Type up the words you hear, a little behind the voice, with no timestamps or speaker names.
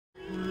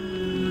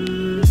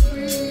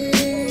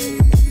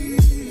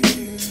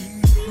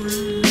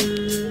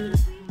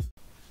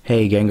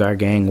Hey Gengar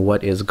gang,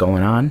 what is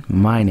going on?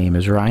 My name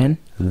is Ryan,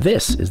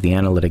 this is the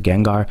Analytic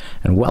Gengar,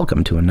 and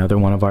welcome to another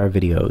one of our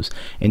videos.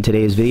 In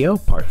today's video,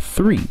 part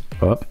 3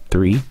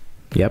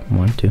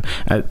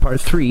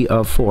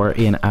 of 4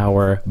 in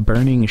our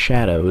Burning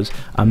Shadows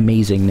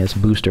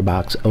Amazingness booster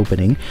box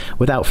opening.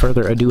 Without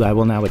further ado, I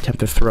will now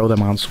attempt to throw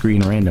them on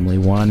screen randomly.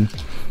 1,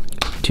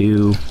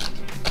 2,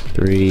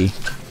 3,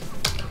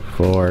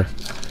 4,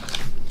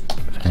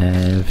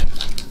 5,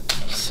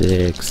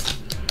 6,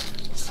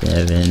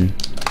 7,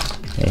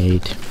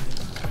 8,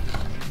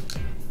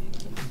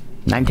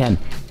 9, 10.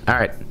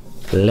 Alright,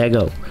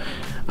 Lego.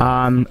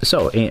 Well,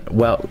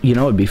 you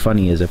know what would be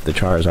funny is if the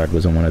Charizard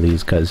was in one of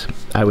these, because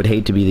I would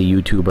hate to be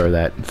the YouTuber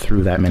that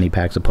threw that many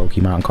packs of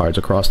Pokemon cards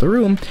across the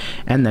room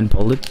and then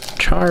pulled a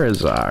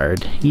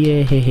Charizard.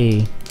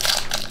 Yay!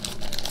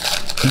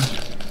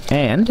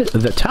 And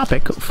the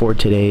topic for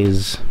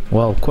today's,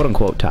 well,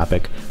 quote-unquote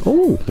topic,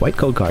 oh, white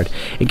code card.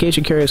 In case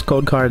you're curious,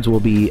 code cards will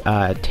be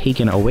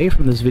taken away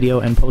from this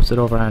video and posted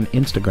over on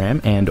Instagram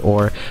and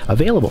or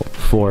available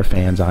for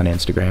fans on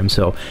Instagram.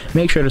 So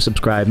make sure to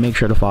subscribe, make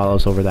sure to follow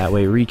us over that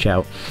way, reach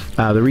out.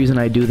 The reason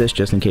I do this,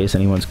 just in case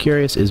anyone's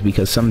curious, is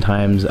because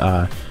sometimes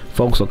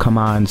folks will come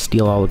on,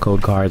 steal all the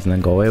code cards, and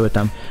then go away with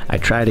them. I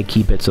try to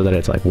keep it so that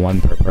it's like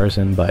one per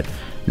person, but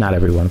not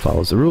everyone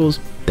follows the rules.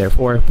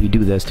 Therefore, we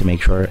do this to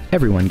make sure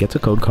everyone gets a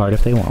code card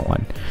if they want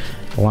one.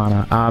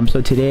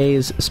 So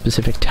today's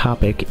specific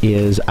topic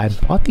is I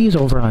bought these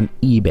over on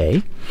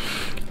eBay,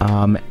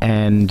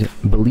 and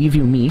believe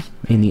you me,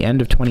 in the end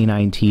of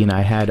 2019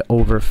 I had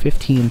over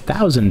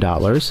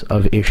 $15,000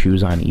 of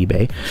issues on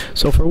eBay.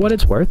 So for what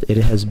it's worth, it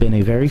has been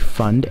a very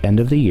fun end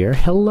of the year.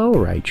 Hello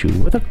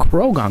Raichu with a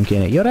Krogunk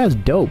in it. Yo, that's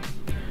dope.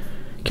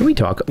 Can we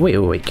talk?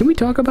 Wait. Can we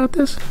talk about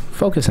this?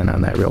 Focus in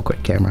on that real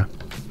quick, camera.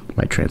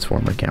 My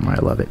Transformer camera,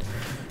 I love it.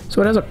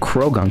 So it has a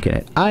Krogunk in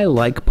it. I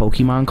like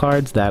Pokemon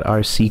cards that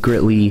are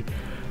secretly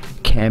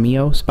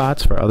cameo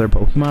spots for other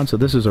Pokemon, so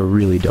this is a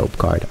really dope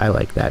card. I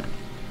like that.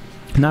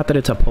 Not that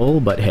it's a pull,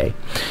 but hey.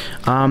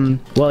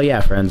 Well, yeah,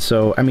 friends,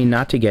 so, I mean,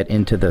 not to get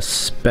into the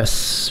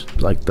specifics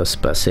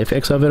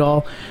of it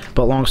all,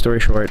 but long story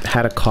short,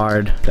 had a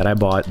card that I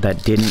bought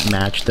that didn't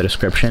match the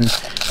description,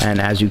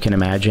 and as you can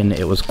imagine,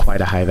 it was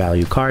quite a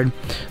high-value card,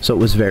 so it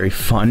was very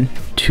fun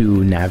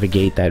to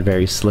navigate that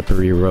very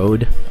slippery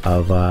road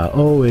of,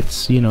 oh,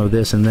 it's, you know,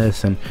 this and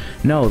this, and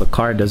no, the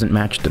card doesn't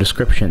match the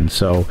description,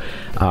 so,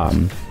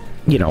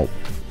 you know,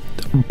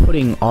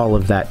 putting all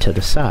of that to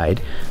the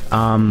side,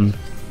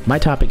 my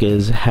topic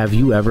is, have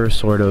you ever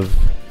sort of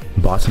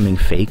bought something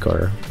fake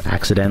or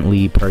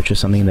accidentally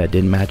purchased something that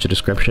didn't match the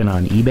description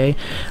on eBay?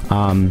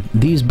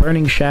 These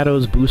Burning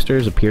Shadows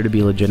boosters appear to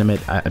be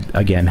legitimate.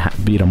 Again,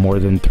 you know, more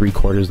than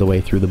 3/4 the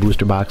way through the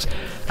booster box.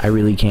 I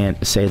really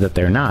can't say that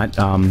they're not,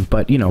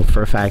 but you know,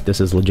 for a fact this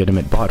is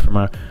legitimate, bought from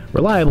a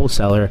reliable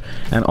seller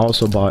and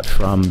also bought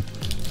from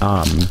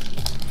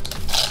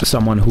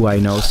someone who I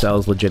know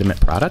sells legitimate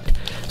product,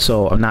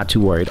 so I'm not too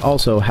worried.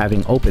 Also,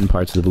 having opened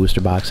parts of the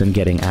booster box and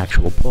getting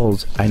actual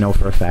pulls, I know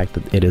for a fact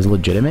that it is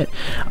legitimate.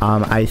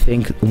 I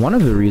think one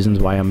of the reasons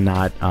why I'm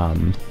not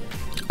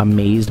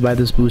amazed by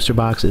this booster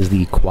box is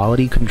the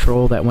quality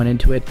control that went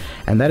into it,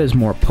 and that is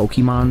more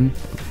Pokemon.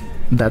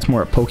 That's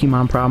more a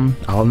Pokemon problem.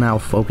 I'll now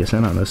focus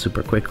in on this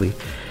super quickly.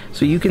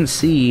 So you can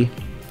see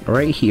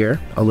right here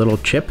a little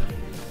chip.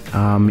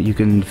 You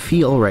can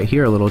feel right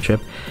here a little chip,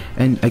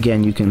 and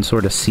again you can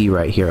sort of see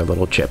right here a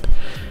little chip.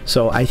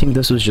 So I think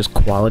this was just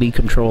quality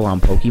control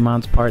on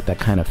Pokemon's part that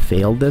kind of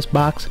failed this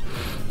box,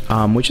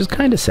 which is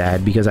kind of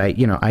sad because I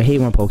hate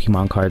when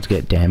Pokemon cards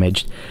get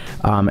damaged,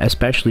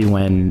 especially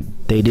when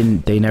they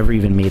never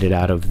even made it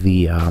out of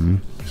the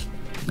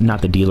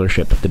not the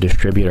dealership but the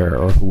distributor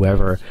or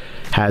whoever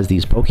has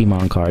these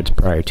Pokemon cards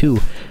prior to.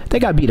 They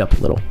got beat up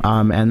a little,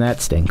 and that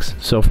stinks.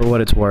 So for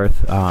what it's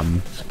worth,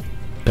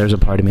 there's a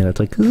part of me that's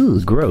like, ooh,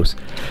 gross.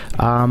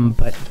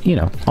 But, you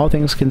know, all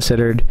things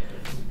considered,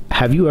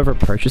 have you ever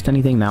purchased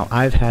anything? Now,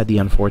 I've had the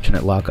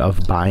unfortunate luck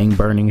of buying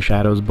Burning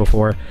Shadows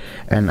before,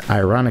 and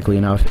ironically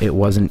enough, it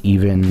wasn't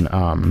even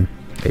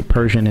a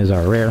Persian is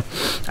our rare.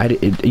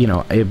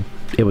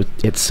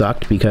 It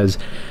sucked because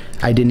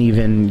I didn't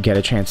even get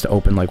a chance to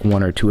open like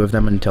 1 or 2 of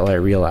them until I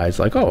realized,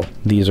 like, oh,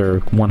 these are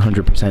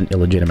 100%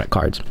 illegitimate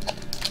cards.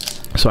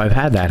 So I've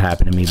had that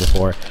happen to me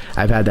before.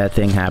 I've had that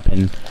thing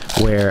happen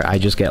where I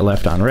just get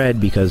left on red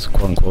because,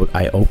 quote-unquote,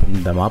 I opened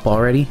them up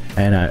already,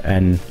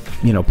 and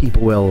you know,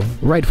 people will,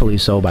 rightfully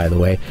so by the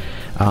way,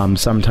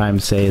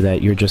 sometimes say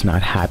that you're just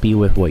not happy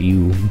with what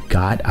you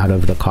got out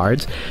of the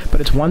cards.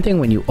 But it's one thing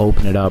when you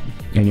open it up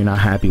and you're not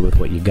happy with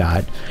what you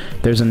got.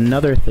 There's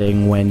another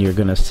thing when you're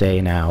gonna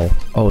say now,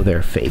 oh,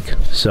 they're fake.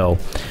 So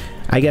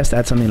I guess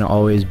that's something to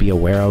always be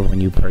aware of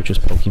when you purchase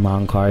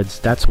Pokemon cards.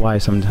 That's why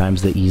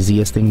sometimes the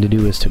easiest thing to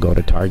do is to go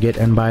to Target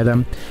and buy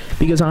them,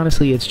 because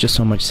honestly it's just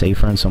so much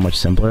safer and so much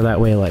simpler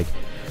that way. Like,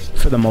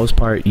 for the most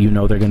part, you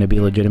know they're going to be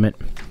legitimate.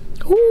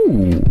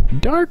 Ooh,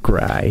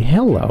 Darkrai,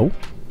 hello.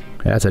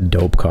 That's a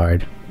dope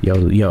card.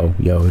 That's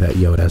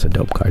a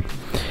dope card.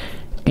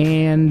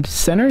 And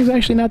center is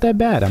actually not that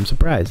bad, I'm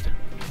surprised.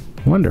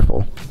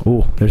 Wonderful.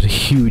 Oh, there's a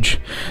huge...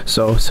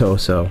 So.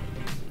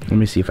 Let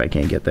me see if I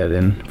can't get that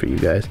in for you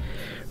guys.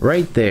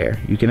 Right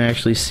there, you can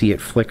actually see it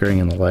flickering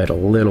in the light a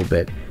little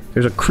bit.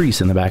 There's a crease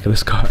in the back of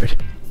this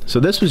card. So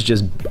this was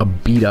just a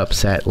beat up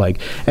set, like,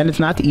 and it's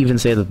not to even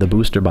say that the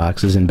booster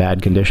box is in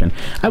bad condition.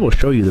 I will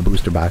show you the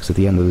booster box at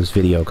the end of this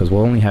video because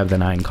we'll only have the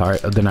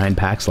 9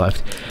 packs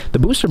left. The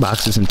booster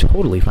box is in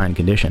totally fine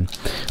condition.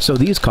 So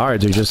these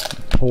cards are just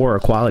poor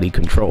quality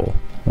control.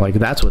 Like,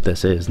 that's what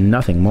this is,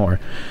 nothing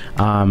more.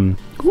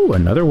 Ooh,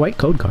 another white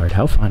code card.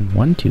 How fun.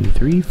 1, 2,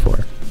 3, 4.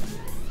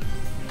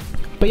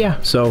 But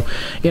yeah, so,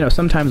 you know,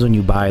 sometimes when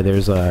you buy,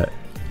 there's an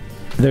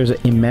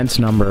immense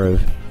number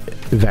of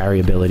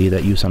variability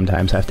that you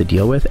sometimes have to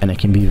deal with, and it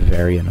can be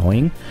very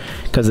annoying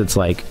because it's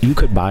like you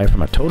could buy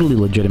from a totally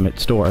legitimate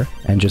store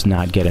and just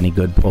not get any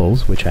good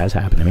pulls, which has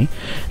happened to me.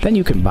 Then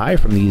you can buy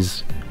from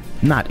these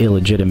not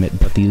illegitimate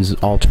but these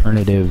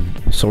alternative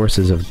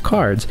sources of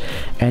cards,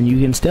 and you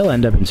can still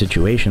end up in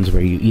situations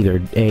where you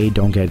either A,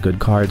 don't get good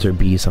cards, or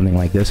B, something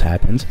like this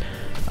happens,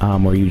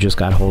 where you just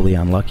got wholly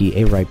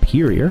unlucky. A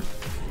Rhyperior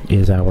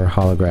is our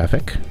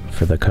holographic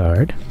for the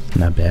card.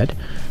 Not bad.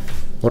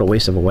 What a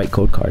waste of a white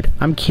code card.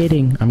 I'm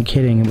kidding.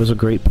 It was a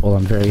great pull.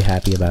 I'm very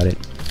happy about it.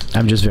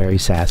 I'm just very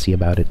sassy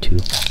about it too.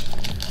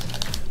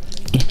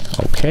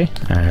 Okay,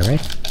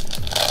 alright.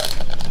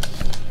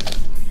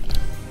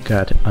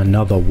 Got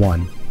another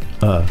one.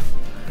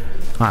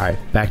 Alright,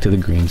 back to the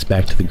greens.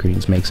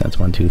 Makes sense.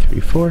 1, 2, 3,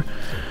 4.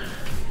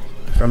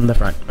 From the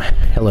front.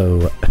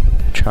 Hello,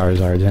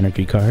 Charizard's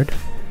energy card.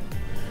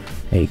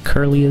 A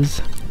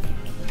Curlia's.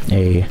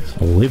 A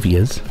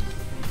Olivia's.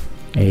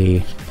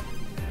 A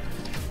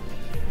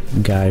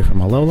guy from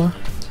Alola.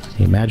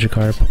 A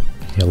Magikarp.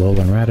 A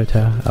Alolan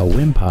Rattata. A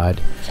Wimpod.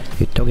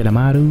 A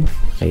Togedemaru.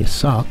 A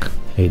Sock.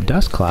 A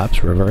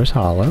Dusclops reverse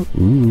holo.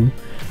 Ooh.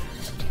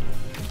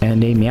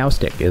 And a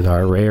Meowstic is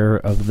our rare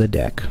of the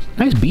deck.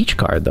 Nice beach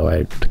card, though.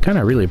 I kind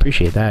of really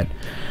appreciate that.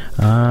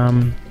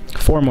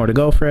 4 more to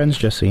go, friends.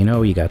 Just so you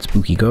know, you got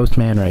Spooky Ghost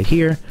Man right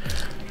here.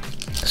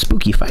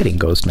 Spooky Fighting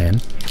Ghost Man.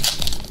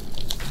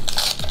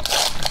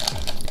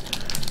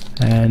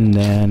 And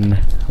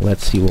then,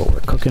 let's see what we're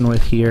cooking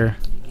with here.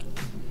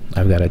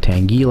 I've got a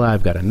Tangela.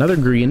 I've got another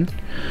green.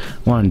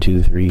 1,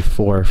 2, 3,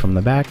 4 from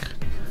the back.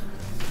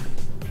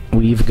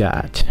 We've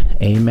got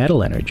a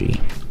Metal Energy.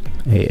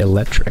 A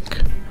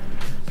Electric.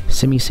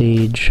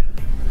 Simisage,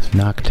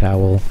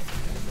 Noctowl,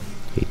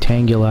 a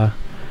Tangela,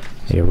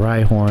 a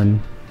Rhyhorn,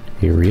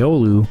 a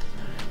Riolu,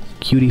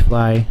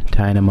 Cutiefly,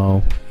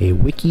 Tynamo, a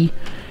Wiki,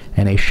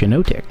 and a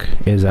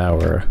Shiinotic is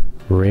our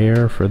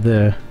rare for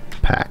the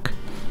pack.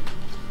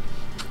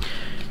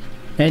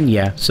 And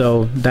yeah,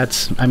 so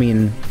that's, I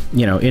mean,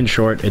 you know, in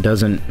short, it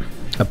doesn't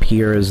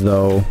appear as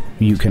though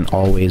you can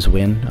always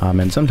win,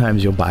 and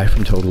sometimes you'll buy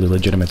from totally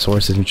legitimate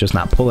sources and just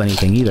not pull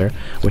anything either,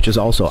 which is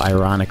also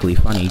ironically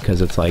funny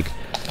because it's like,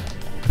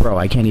 bro,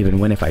 I can't even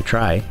win if I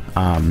try.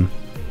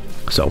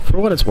 So for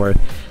what it's worth,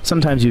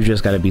 sometimes you've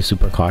just got to be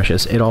super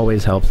cautious. It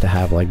always helps to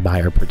have like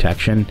buyer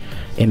protection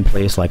in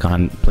place, like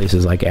on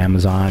places like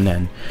Amazon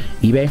and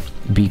eBay,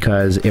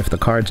 because if the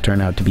cards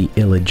turn out to be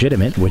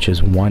illegitimate, which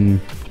is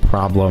one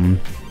problem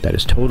that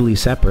is totally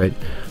separate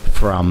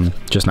from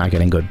just not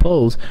getting good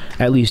pulls,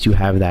 at least you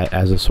have that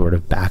as a sort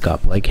of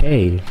backup. Like,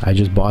 hey, I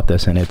just bought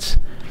this and it's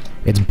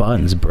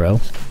buns, bro.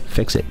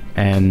 Fix it.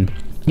 And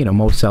you know,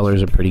 most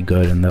sellers are pretty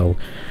good and they'll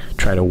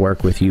try to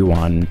work with you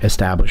on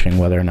establishing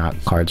whether or not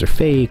cards are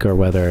fake or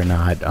whether or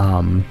not,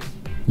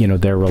 you know,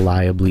 they're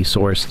reliably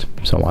sourced,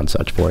 so on and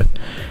such forth.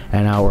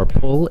 And our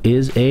pull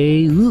is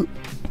a...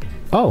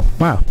 Oh,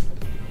 wow.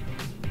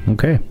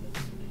 Okay.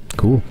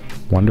 Cool.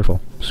 Wonderful.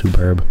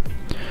 Superb.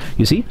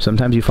 You see,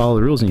 sometimes you follow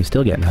the rules and you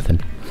still get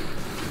nothing.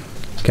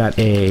 Got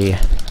a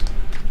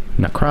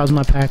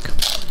Necrozma pack.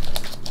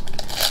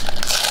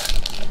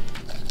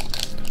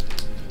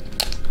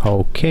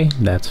 Okay,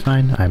 that's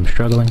fine. I'm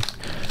struggling.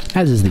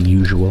 As is the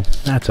usual.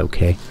 That's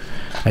okay.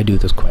 I do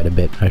this quite a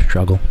bit. I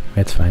struggle.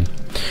 It's fine.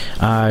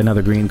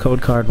 Another green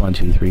code card. 1,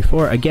 2, 3,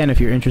 4. Again, if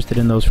you're interested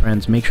in those,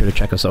 friends, make sure to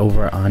check us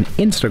over on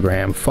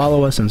Instagram.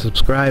 Follow us and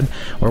subscribe.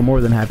 We're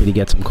more than happy to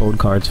get some code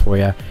cards for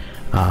you.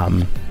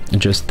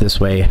 Just this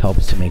way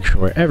helps to make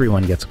sure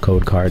everyone gets a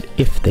code card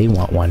if they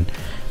want one.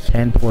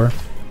 Panpour,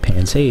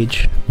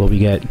 Pansage. Will we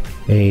get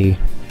a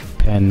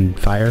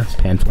Panfire,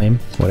 Panflame,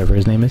 whatever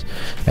his name is.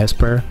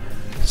 Esper,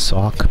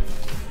 Sock,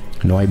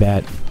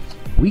 Noibat,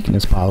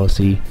 Weakness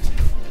Policy,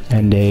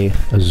 and a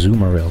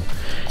Azumarill.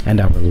 And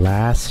our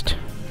last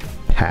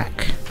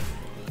pack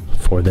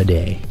for the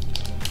day.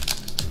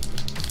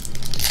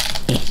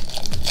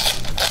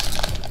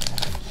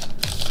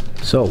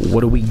 So,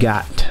 what do we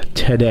got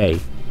today?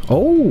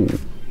 Oh,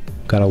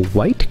 got a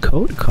white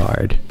code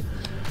card.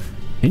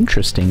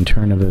 Interesting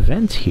turn of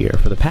events here.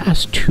 For the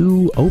past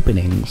 2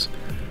 openings,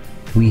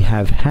 we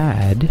have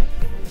had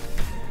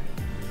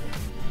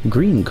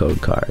green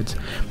code cards,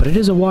 but it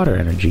is a water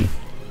energy,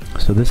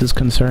 so this is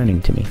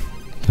concerning to me.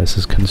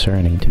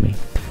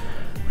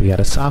 We got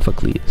a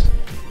Sophocles,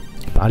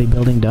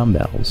 bodybuilding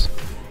dumbbells,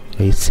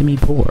 a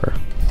Simipour,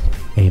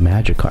 a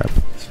Magikarp,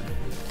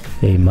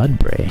 a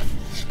Mudbray,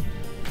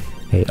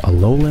 a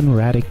Alolan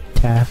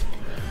Ratictaff,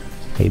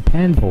 a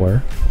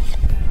Panpour,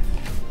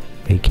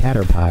 a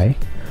Caterpie,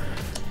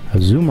 a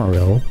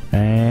Zoomeril,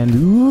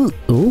 and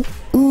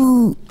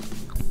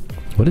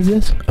what is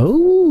this?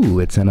 Oh,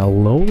 it's an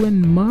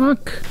Alolan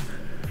Muck.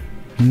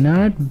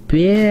 Not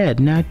bad,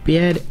 not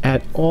bad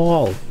at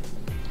all.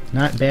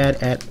 Not bad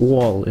at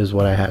all is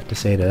what I have to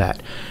say to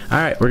that.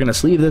 Alright, we're gonna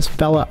sleeve this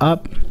fella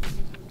up.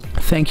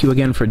 Thank you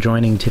again for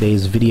joining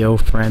today's video,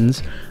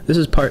 friends. This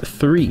is part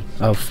 3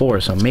 of 4,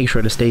 so make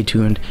sure to stay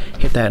tuned,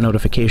 hit that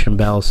notification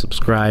bell,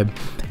 subscribe,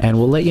 and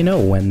we'll let you know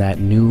when that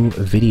new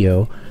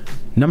video,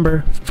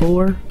 number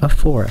 4 of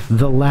 4,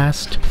 the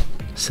last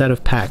set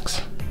of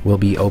packs, will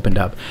be opened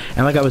up.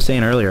 And like I was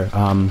saying earlier,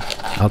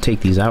 I'll take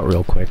these out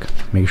real quick,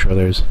 make sure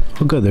there's...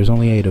 Oh good, there's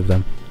only 8 of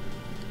them.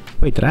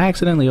 Wait, did I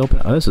accidentally open...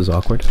 Oh, this is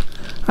awkward.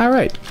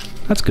 Alright,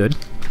 that's good.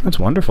 That's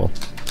wonderful.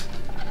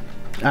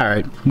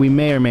 Alright, we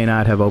may or may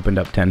not have opened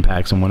up 10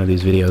 packs in one of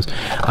these videos.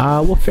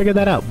 We'll figure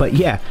that out. But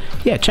yeah,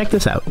 check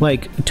this out.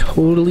 Like,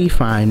 totally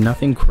fine,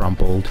 nothing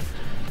crumpled.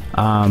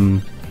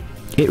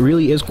 It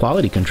really is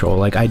quality control.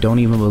 Like, I don't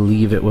even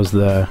believe it was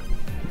the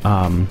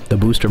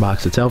booster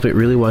box itself. It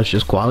really was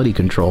just quality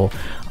control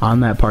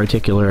on that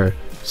particular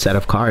set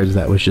of cards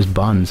that was just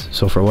buns.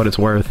 So for what it's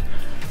worth,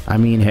 I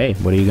mean, hey,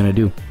 what are you gonna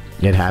do?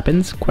 It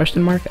happens?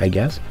 Question mark, I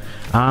guess.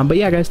 But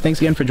yeah, guys, thanks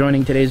again for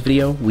joining today's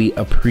video. We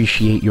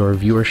appreciate your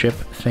viewership.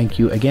 Thank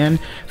you again.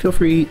 Feel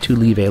free to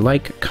leave a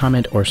like,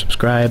 comment, or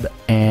subscribe,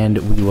 and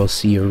we will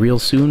see you real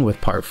soon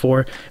with part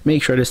 4.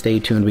 Make sure to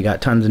stay tuned. We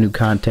got tons of new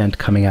content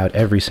coming out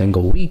every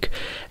single week.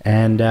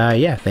 And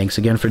yeah, thanks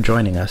again for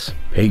joining us.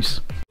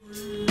 Peace.